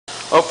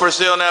Up for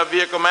sale now,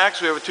 Vehicle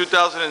Max. We have a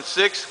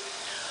 2006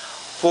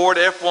 Ford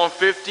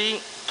F-150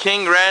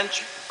 King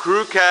Ranch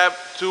Crew Cab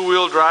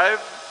 2-wheel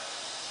drive.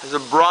 Has a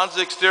bronze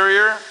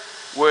exterior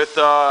with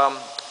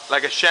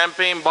like a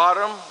champagne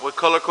bottom with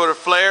color-coded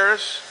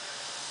flares.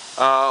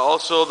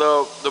 Also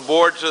the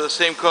boards are the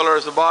same color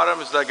as the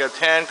bottom. It's like a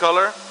tan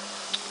color.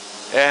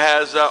 It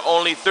has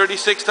only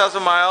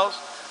 36,000 miles.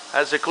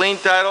 Has a clean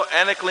title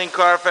and a clean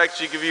Carfax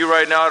you can view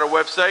right now at our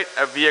website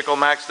at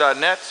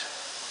vehiclemax.net.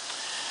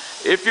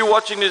 If you're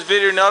watching this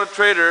video not a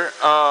trader,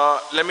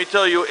 let me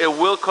tell you, it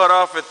will cut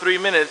off at 3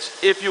 minutes.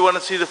 If you want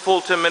to see the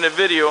full 10-minute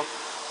video,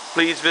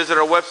 please visit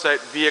our website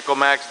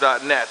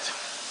vehiclemax.net.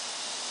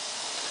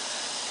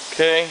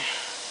 Okay.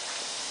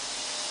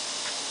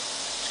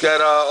 It's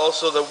got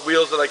also the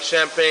wheels are like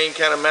champagne,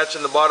 kind of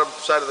matching the bottom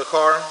side of the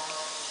car.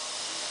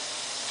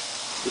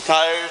 The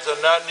tires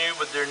are not new,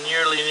 but they're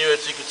nearly new,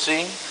 as you can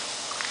see.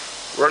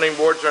 Running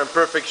boards are in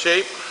perfect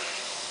shape.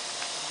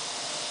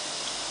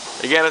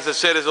 Again, as I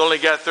said, it's only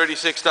got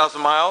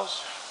 36,000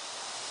 miles.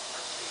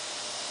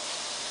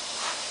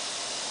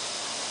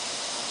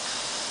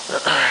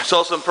 It's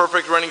also in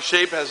perfect running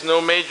shape, has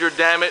no major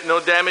damage, no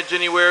damage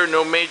anywhere,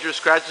 no major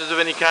scratches of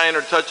any kind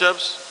or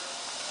touch-ups.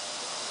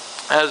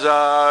 Has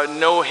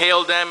no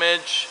hail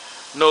damage,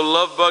 no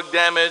love bug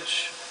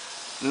damage,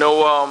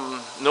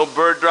 no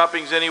bird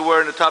droppings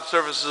anywhere in the top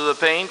surfaces of the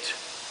paint.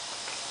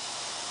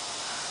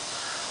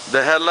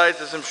 The headlights,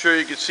 as I'm sure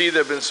you can see,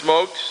 they've been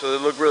smoked, so they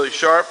look really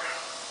sharp.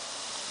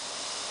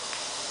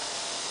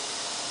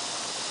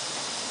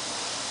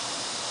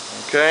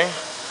 Okay,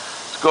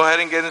 let's go ahead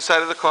and get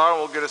inside of the car and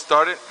we'll get it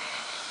started.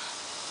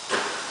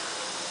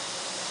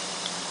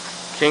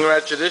 King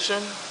Ranch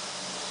Edition.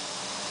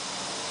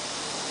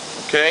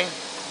 Okay,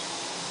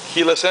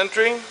 keyless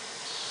entry.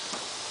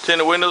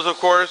 Tinted windows, of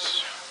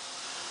course.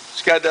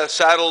 It's got that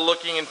saddle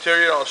looking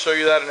interior. I'll show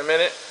you that in a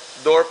minute.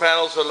 Door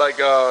panels are like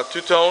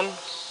two-tone,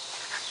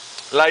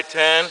 light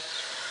tan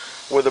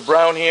with a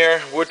brown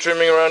here, wood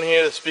trimming around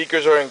here. The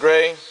speakers are in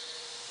gray.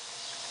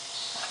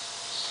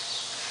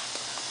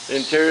 The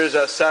interior is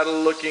that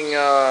saddle looking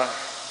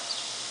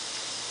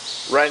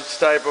wrench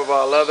type of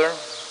leather.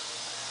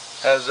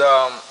 Has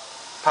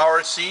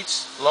power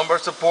seats, lumbar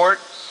support,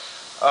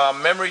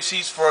 memory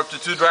seats for up to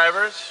 2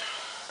 drivers.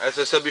 As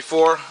I said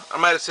before, I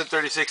might have said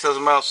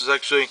 36,000 miles. Is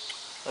actually,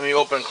 let me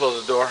open and close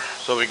the door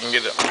so we can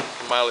get the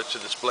mileage to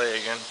display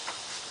again.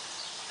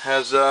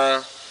 Has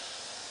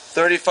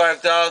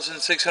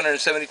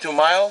 35,672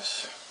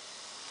 miles.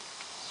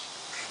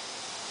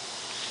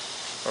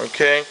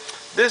 Okay.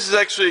 This is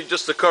actually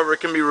just the cover.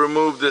 It can be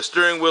removed. The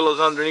steering wheel is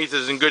underneath,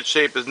 is in good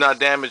shape, is not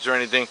damaged or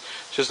anything.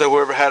 It's just that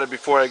whoever had it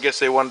before, I guess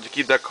they wanted to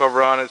keep that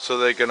cover on it so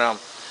they can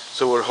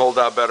so it would hold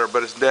out better.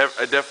 But it's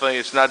definitely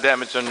it's not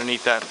damaged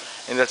underneath that,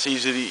 and that's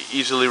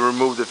easily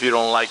removed if you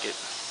don't like it.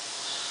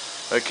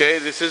 Okay,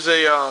 this is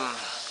a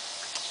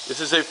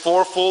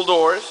 4 full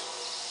doors.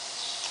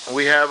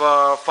 We have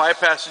 5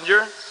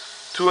 passenger,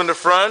 2 in the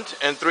front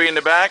and 3 in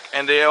the back,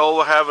 and they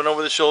all have an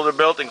over-the-shoulder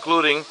belt,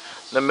 including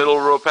the middle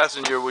row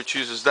passenger, which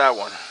uses that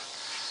one.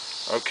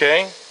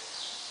 Okay,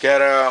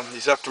 got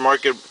these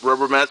aftermarket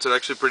rubber mats that are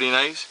actually pretty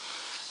nice.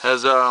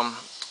 Has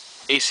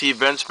AC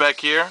vents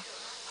back here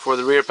for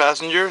the rear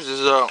passengers.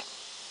 This is a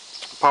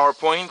power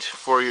point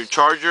for your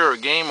charger or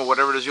game or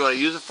whatever it is you want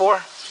to use it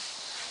for.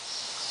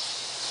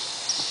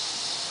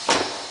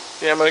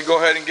 Yeah, I'm going to go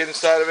ahead and get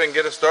inside of it and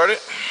get it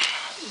started.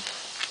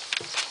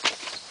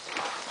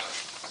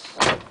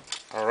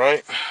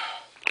 Alright.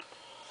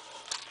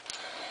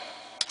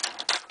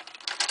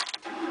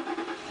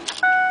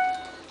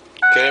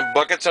 Okay,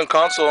 buckets and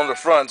console on the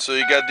front, so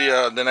you got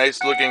the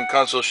nice looking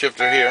console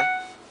shifter here.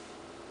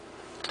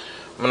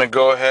 I'm going to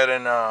go ahead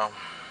and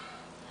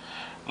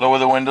lower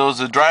the windows.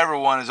 The driver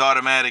one is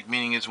automatic,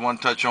 meaning it's one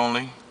touch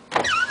only.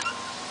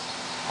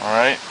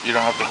 Alright, you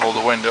don't have to hold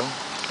the window.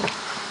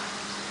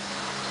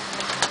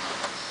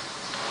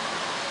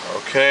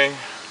 Okay.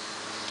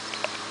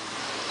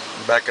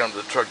 Back up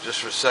the truck just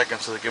for a second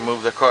so they can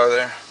move the car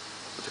there.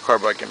 Put the car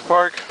back in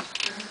park.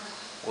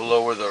 We'll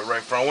lower the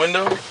right front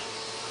window.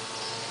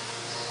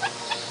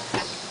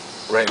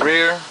 Right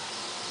rear,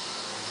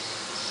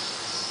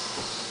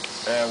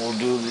 and we'll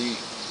do the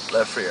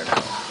left rear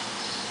now.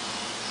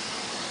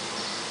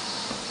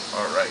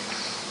 Alright,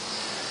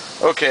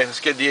 okay, let's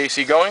get the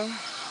AC going.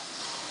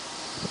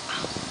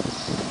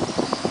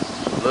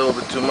 A little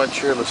bit too much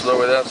here. Let's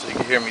lower that so you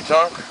can hear me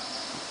talk.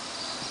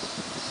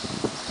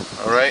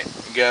 Alright,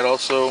 you got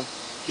also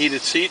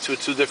heated seats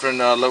with 2 different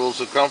levels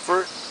of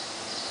comfort,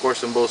 of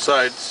course, on both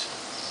sides.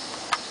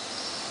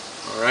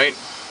 Alright,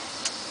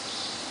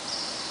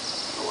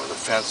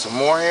 fan some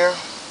more here.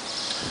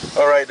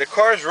 Alright, the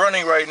car is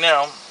running right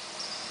now.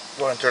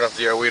 Go ahead and turn off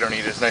the air. We don't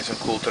need it. It's nice and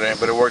cool today,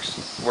 but it works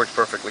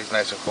perfectly. It's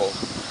nice and cold.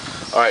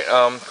 Alright,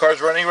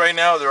 car's running right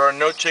now. There are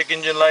no check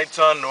engine lights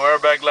on, no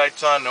airbag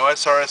lights on, no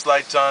SRS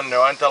lights on,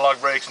 no anti-lock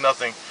brakes,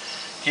 nothing.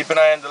 Keep an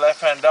eye on the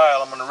left-hand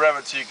dial. I'm going to rev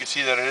it so you can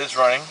see that it is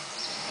running.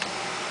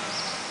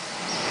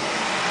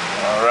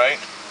 Alright,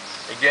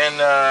 again,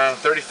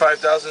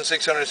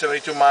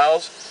 35,672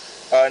 miles.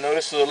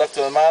 Notice to the left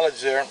of the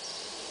mileage there,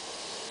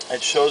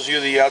 it shows you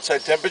the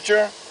outside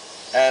temperature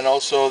and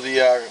also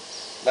the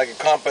like a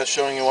compass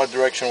showing you what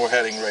direction we're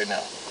heading right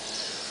now.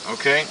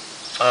 Okay,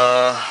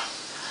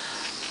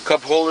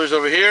 cup holders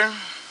over here.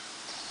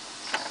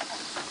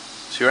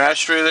 It's your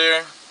ashtray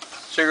there,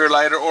 cigarette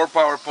lighter or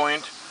power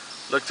point.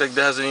 Looks like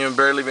that hasn't even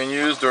barely been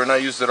used or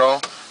not used at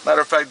all.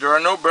 Matter of fact, there are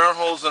no burn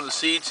holes on the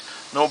seats,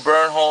 no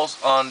burn holes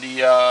on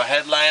the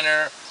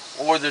headliner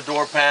or the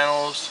door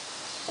panels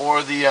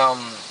or the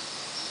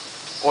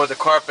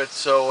carpet,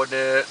 so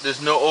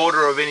there's no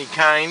odor of any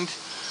kind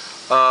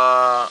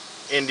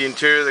in the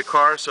interior of the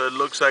car, so it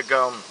looks like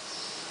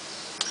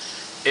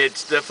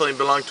it's definitely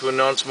belonged to a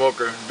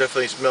non-smoker.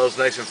 Definitely smells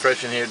nice and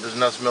fresh in here. It does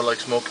not smell like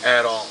smoke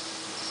at all.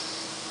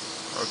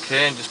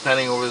 Okay, and just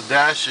panning over the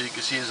dash so you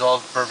can see it's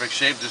all perfect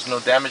shape. There's no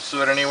damage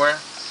to it anywhere.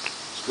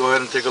 Let's go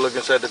ahead and take a look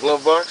inside the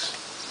glove box.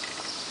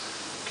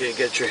 Okay,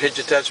 get your hitch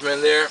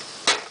attachment there.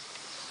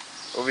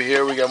 Over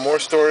here we got more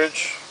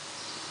storage.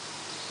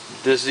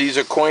 These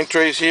are coin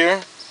trays here.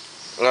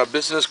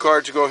 Business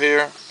cards go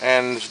here,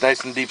 and it's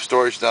nice and deep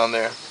storage down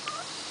there.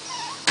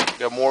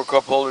 Got more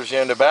cup holders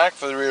here in the back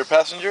for the rear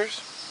passengers.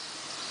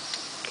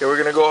 Okay, we're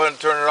gonna go ahead and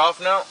turn it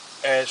off now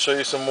and show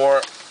you some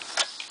more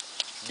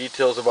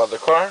details about the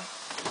car.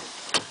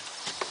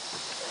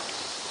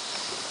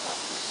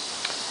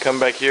 Come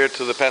back here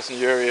to the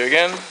passenger area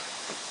again.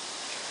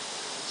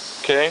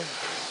 Okay,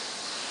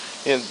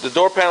 in the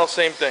door panel,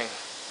 same thing.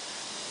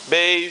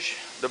 Beige,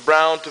 the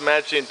brown to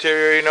match the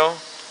interior, you know,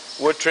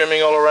 wood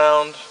trimming all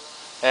around,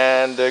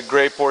 and the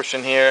gray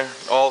portion here,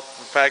 all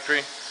from factory.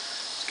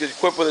 It's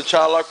equipped with a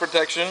child lock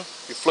protection.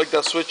 You flick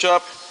that switch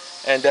up,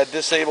 and that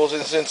disables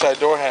this inside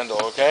door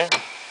handle. Okay,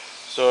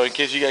 so in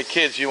case you got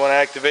kids, you want to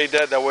activate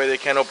that. That way they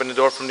can't open the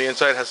door from the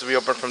inside. It has to be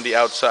opened from the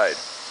outside.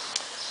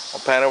 I'll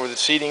pan over the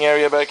seating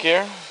area back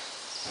here.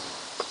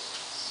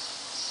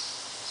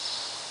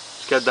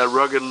 It's got that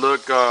rugged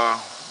look,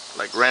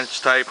 like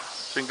wrench type.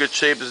 It's in good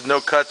shape. There's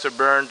no cuts or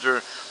burns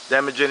or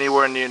damage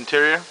anywhere in the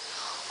interior.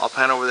 I'll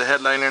pan over the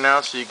headliner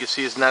now so you can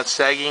see it's not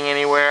sagging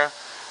anywhere.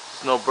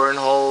 There's no burn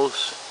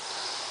holes,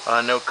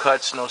 no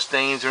cuts, no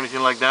stains or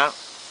anything like that.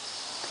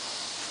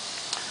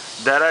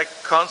 That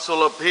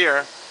console up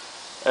here,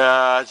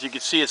 as you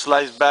can see, it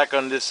slides back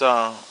on this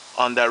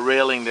on that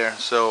railing there.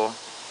 So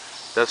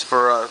that's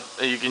for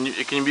you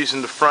can be used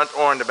in the front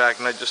or in the back,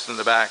 not just in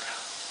the back.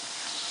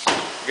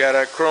 You got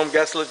a chrome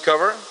gasket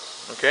cover.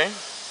 Okay.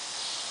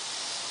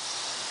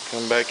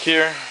 Come back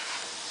here.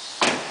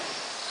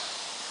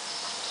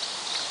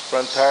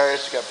 Front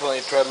tires got plenty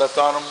of tread left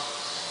on them.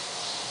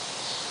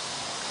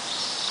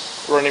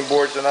 Running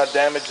boards are not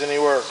damaged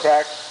anywhere or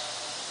cracked.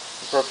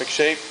 In perfect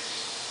shape.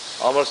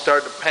 I'm going to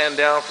start to pan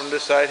down from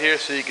this side here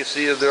so you can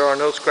see that there are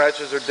no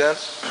scratches or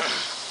dents.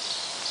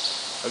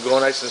 I'll go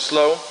nice and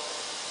slow.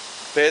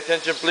 Pay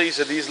attention please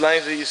to these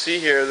lines that you see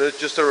here. They're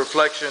just a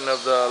reflection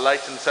of the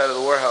lights inside of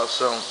the warehouse.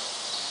 So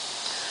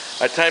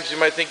at times you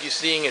might think you're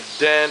seeing a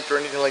dent or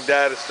anything like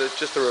that. It's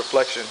just a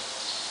reflection.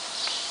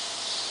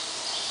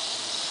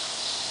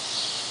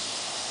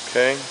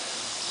 Okay.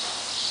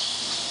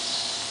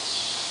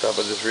 Top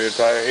of this rear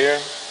tire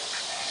here.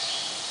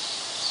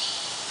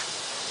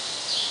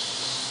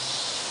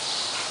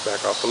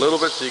 Back off a little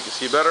bit so you can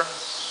see better.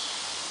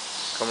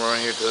 Come around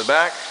here to the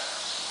back.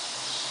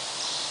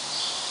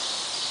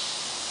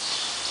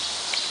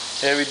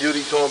 Heavy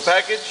duty towing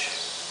package.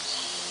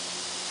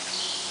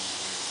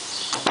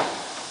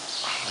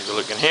 Take a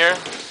look in here.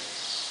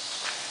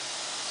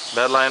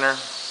 BEDLINER,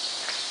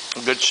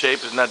 in good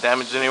shape, it's not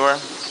damaged anywhere.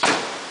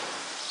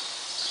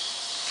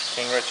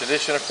 King Rich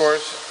edition, of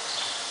course.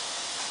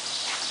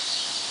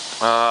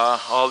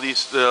 All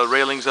these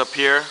railings up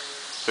here,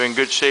 they're in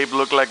good shape.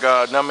 Look like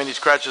not many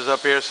scratches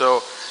up here,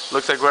 so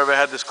looks like whoever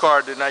had this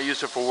car did not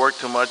use it for work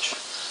too much.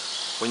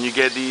 When you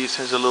get these,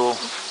 there's a little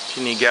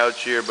teeny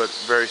gouge here, but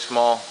very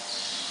small.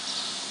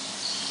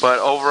 But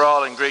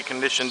overall in great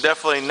condition.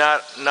 Definitely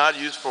not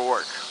used for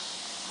work.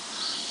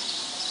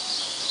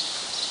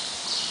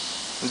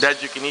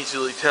 That you can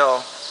easily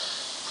tell.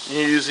 You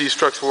use these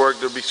trucks for work,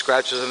 there'll be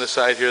scratches on the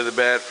side here of the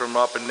bed from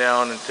up and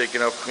down and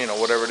taking up, you know,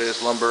 whatever it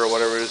is, lumber or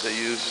whatever it is they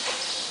use.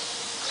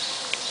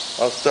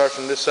 I'll start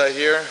from this side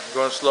here,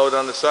 going slow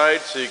down the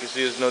side so you can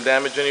see there's no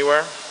damage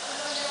anywhere.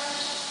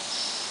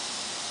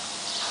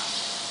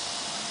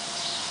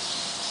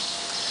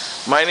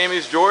 My name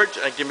is George.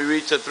 I can be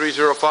reached at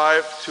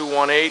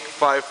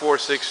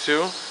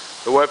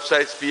 305-218-5462. The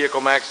website's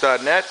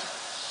vehiclemax.net.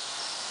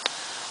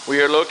 We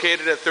are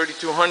located at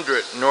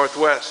 3200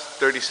 Northwest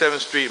 37th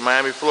Street,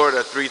 Miami,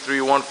 Florida.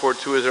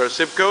 33142 is our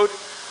zip code.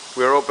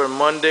 We are open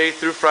Monday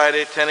through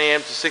Friday, 10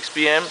 a.m. to 6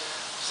 p.m.,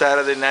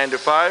 Saturday 9 to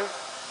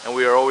 5, and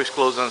we are always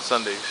closed on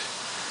Sundays.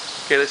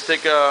 Okay, let's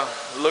take a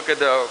look at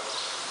the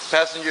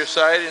passenger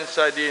side,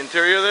 inside the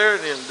interior there,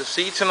 the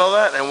seats and all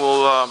that, and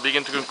we'll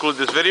begin to conclude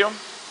this video.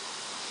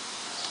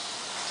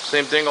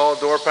 Same thing, all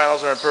door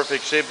panels are in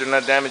perfect shape, they're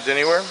not damaged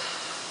anywhere.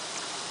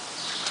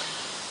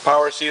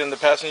 Power seat on the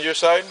passenger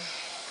side.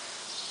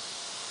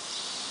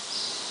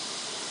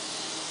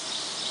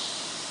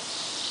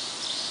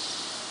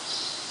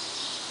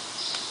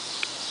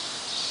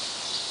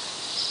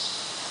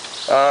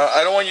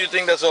 I don't want you to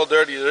think that's all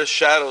dirty. There's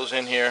shadows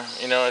in here.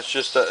 You know, it's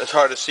just it's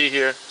hard to see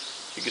here.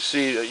 You can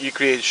see you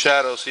create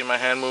shadows. See my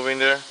hand moving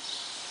there?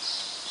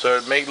 So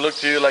it may look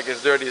to you like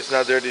it's dirty. It's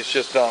not dirty. It's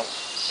just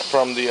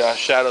from the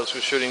shadows.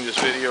 We're shooting this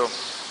video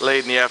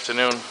late in the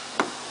afternoon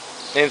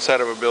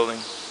inside of a building.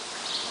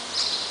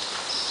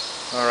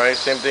 Alright,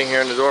 same thing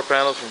here in the door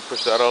panels. We can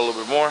push that out a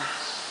little bit more.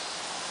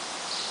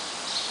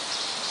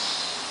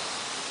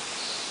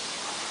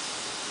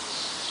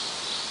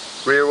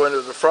 Rear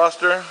window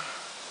defroster.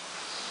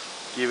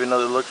 Give you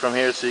another look from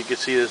here so you can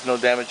see there's no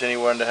damage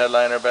anywhere in the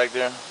headliner back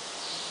there.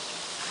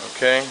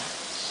 Okay,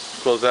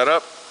 close that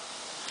up.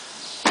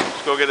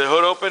 Let's go get the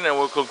hood open and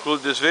we'll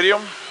conclude this video.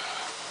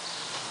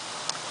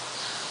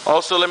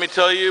 Also, let me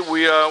tell you,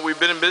 we've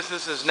been in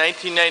business since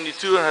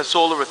 1992 and have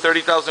sold over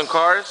 30,000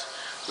 cars.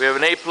 We have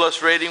an A+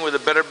 rating with the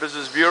Better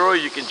Business Bureau.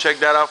 You can check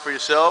that out for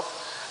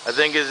yourself. I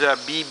think it's at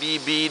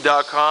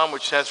bbb.com,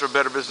 which stands for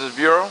Better Business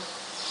Bureau.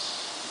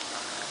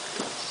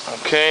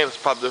 Okay, let's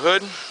pop the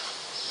hood.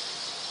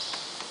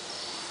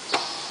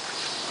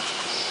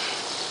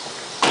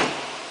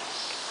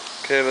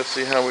 Okay, let's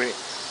see how we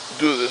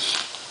do this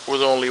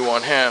with only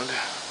one hand.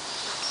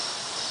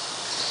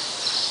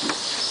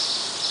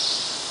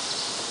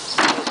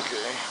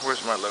 Okay,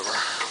 where's my lever?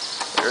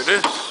 There it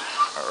is.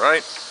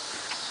 Alright.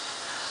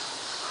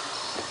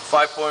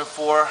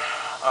 5.4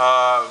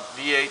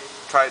 V8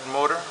 Triton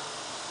motor.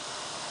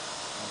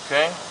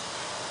 Okay.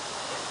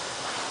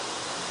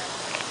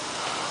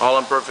 All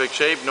in perfect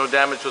shape, no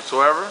damage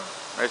whatsoever.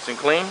 Nice and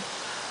clean.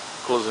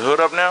 Close the hood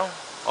up now.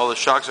 All the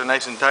shocks are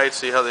nice and tight.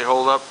 See how they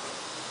hold up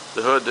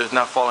the hood, they're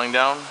not falling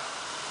down.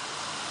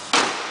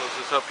 Close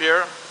this up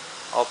here.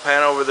 I'll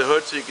pan over the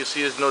hood so you can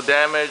see there's no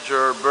damage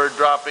or bird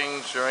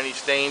droppings or any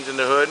stains in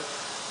the hood.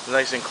 It's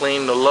nice and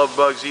clean, no love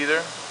bugs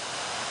either.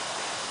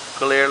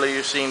 Clearly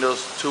you're seeing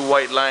those two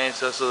white lines.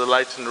 That's the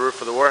lights in the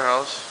roof of the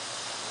warehouse.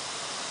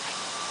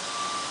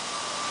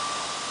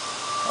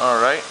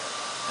 Alright.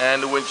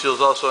 And the windshield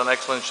is also in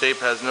excellent shape.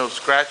 Has no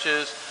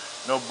scratches,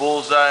 no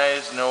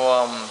bullseyes,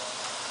 no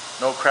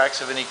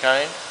cracks of any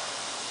kind.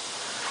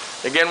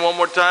 Again, one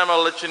more time,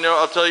 I'll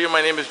tell you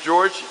my name is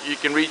George. You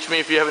can reach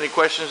me if you have any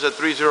questions at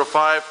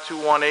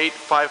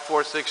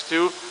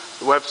 305-218-5462.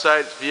 The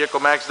website is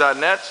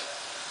vehiclemax.net.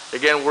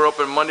 Again, we're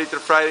open Monday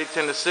through Friday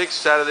 10 to 6,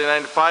 Saturday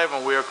 9 to 5,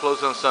 and we are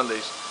closed on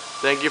Sundays.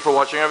 Thank you for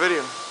watching our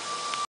video.